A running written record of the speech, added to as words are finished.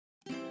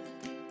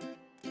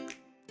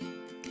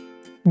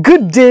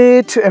Good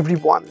day to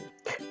everyone.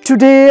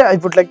 Today I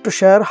would like to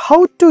share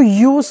how to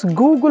use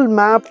Google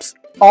Maps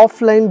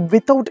offline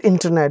without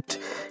internet.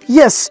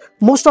 Yes,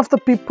 most of the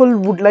people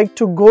would like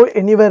to go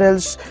anywhere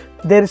else.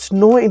 There is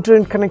no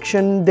internet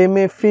connection. They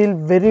may feel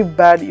very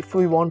bad if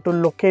we want to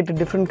locate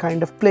different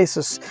kind of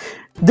places.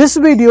 This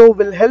video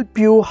will help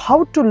you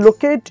how to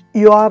locate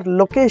your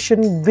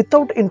location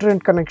without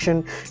internet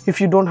connection.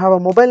 If you don't have a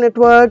mobile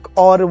network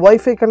or a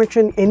Wi-Fi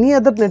connection, any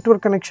other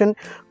network connection,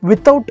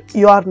 without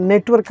your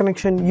network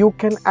connection, you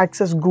can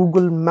access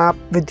Google Map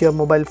with your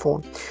mobile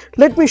phone.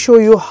 Let me show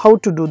you how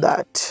to do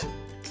that.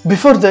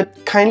 Before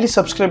that, kindly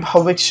subscribe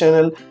HowXT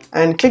channel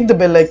and click the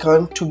bell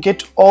icon to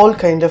get all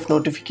kind of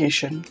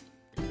notification.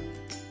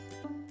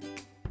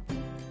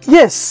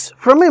 Yes,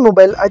 from my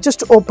mobile I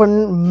just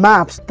open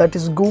Maps, that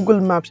is Google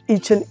Maps.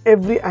 Each and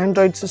every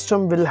Android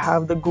system will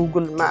have the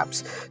Google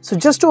Maps. So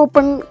just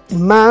open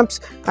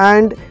Maps,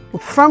 and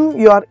from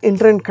your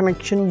internet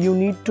connection you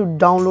need to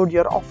download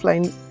your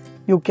offline.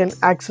 You can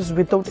access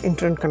without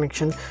internet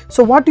connection.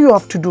 So what do you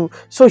have to do?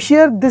 So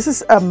here this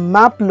is a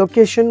map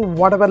location.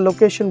 Whatever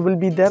location will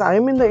be there, I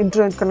am in the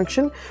internet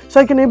connection, so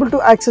I can able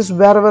to access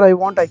wherever I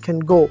want. I can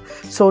go.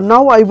 So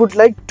now I would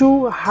like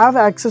to have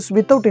access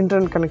without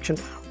internet connection.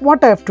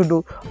 What I have to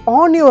do,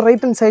 on your right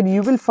hand side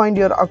you will find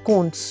your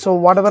accounts. So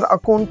whatever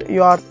account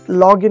you are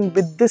login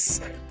with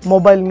this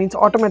mobile means,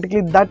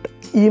 automatically that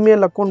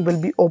email account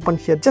will be open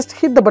here. Just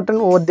hit the button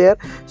over there.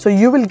 So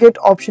you will get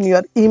option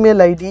your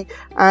email ID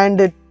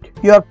and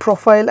your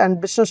profile and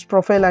business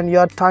profile and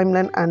your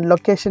timeline and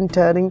location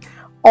sharing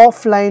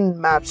offline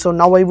maps. So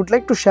now I would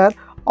like to share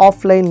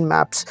offline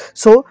maps.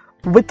 So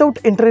without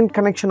internet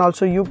connection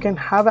also you can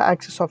have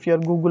access of your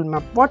Google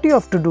Map. What you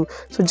have to do,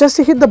 so just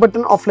hit the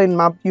button offline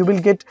map. You will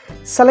get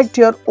select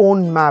your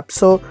own map.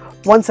 So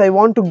once I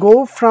want to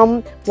go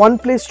from one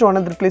place to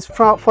another place,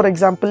 for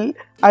example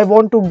I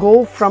want to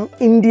go from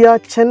India,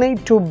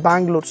 Chennai to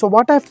Bangalore. So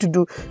what I have to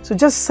do, so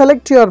just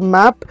select your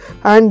map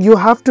and you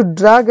have to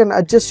drag and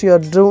adjust your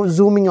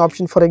zooming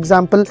option. For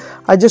example,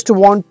 I just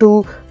want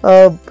to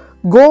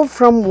go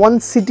from one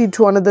city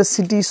to another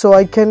city, so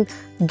I can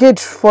get,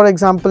 for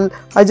example,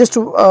 I just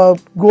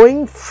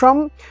going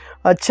from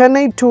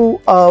Chennai to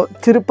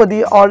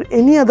Tirupati or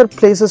any other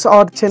places,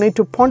 or Chennai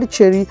to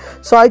Pondicherry.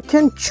 So I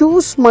can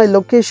choose my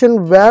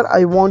location where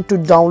I want to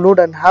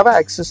download and have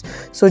access.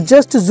 So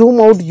just to zoom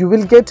out, you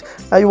will get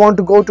you want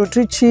to go to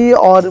Trichy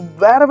or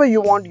wherever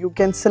you want, you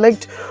can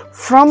select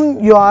from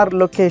your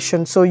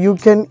location. So you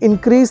can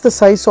increase the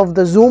size of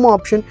the zoom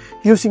option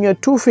using your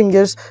two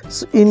fingers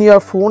in your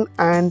phone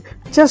and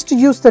just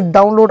use the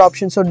download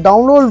option. So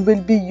download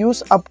will be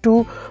used up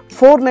to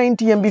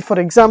 490 MB, for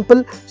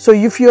example. So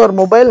if your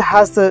mobile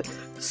has the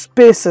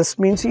spaces,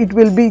 means it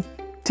will be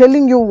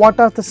telling you what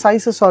are the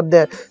sizes are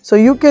there. So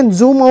you can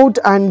zoom out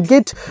and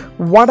get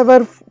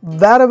whatever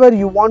wherever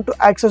you want to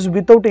access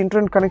without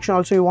internet connection.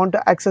 Also you want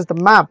to access the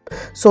map,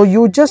 so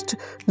you just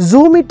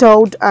zoom it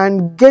out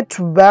and get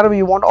wherever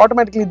you want.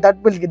 Automatically that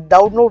will get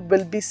download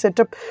will be set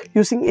up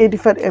using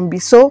 85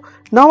 MB. So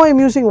now I am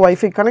using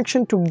Wi-Fi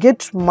connection to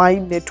get my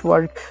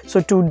network, so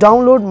to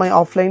download my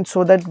offline,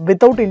 so that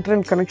without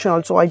internet connection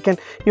also I can,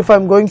 if I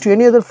am going to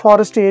any other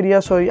forest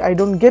area, so I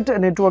don't get a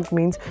network,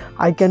 means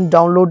I can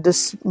download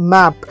this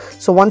map.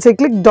 So once I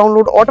click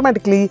download,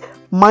 automatically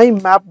my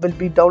map will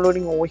be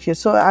downloading over here.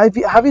 So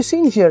have you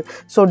seen here,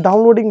 so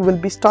downloading will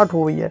be start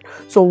over here.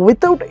 So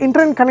without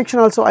internet connection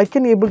also I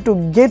can able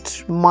to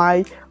get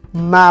my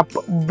map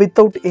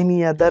without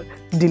any other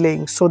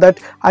delaying, so that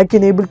I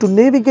can able to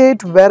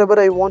navigate wherever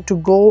I want to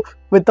go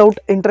without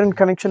internet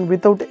connection,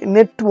 without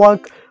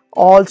network.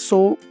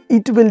 Also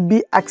it will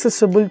be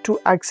accessible to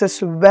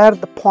access where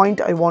the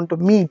point I want to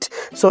meet.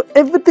 So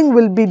everything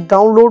will be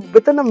download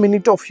within a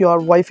minute of your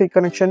Wi-Fi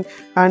connection,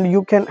 and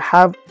you can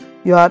have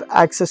your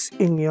access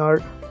in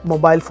your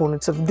mobile phone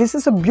itself. This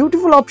is a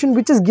beautiful option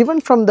which is given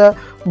from the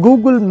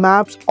Google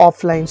Maps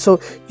offline. So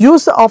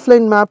use the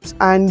offline maps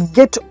and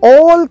get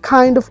all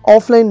kind of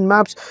offline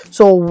maps.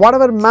 So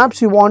whatever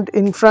maps you want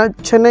in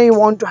Chennai you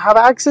want to have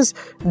access,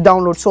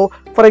 download. So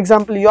for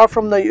example, you are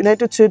from the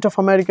United States of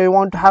America, you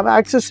want to have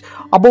access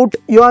about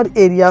your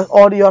area,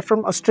 or you are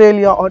from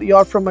Australia, or you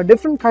are from a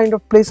different kind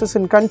of places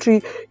in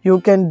country, you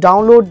can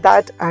download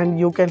that and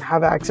you can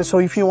have access. So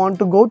if you want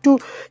to go to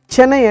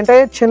Chennai,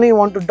 entire Chennai you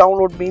want to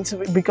download, means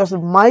because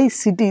of my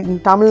city in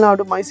Tamil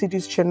Nadu, my city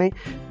is Chennai,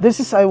 this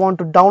is I want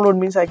to download,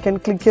 means I can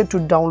click here to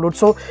download.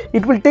 So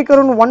it will take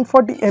around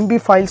 140 MB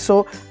file,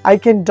 so I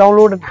can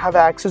download and have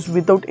access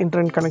without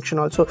internet connection.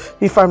 Also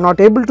if I'm not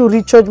able to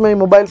recharge my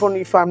mobile phone,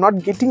 if I'm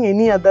not getting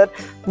any other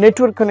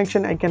network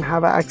connection, I can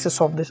have access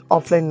of this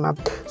offline map.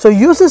 So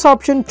use this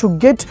option to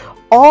get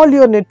all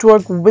your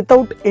network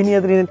without any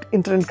other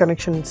internet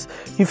connections.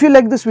 If you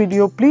like this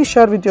video, please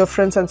share with your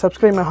friends and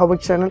subscribe my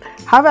HowXT channel.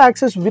 Have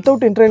access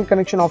without internet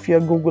connection of your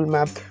Google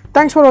Map.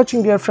 Thanks for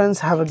watching, dear friends.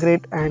 Have a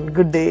great and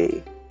good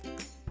day.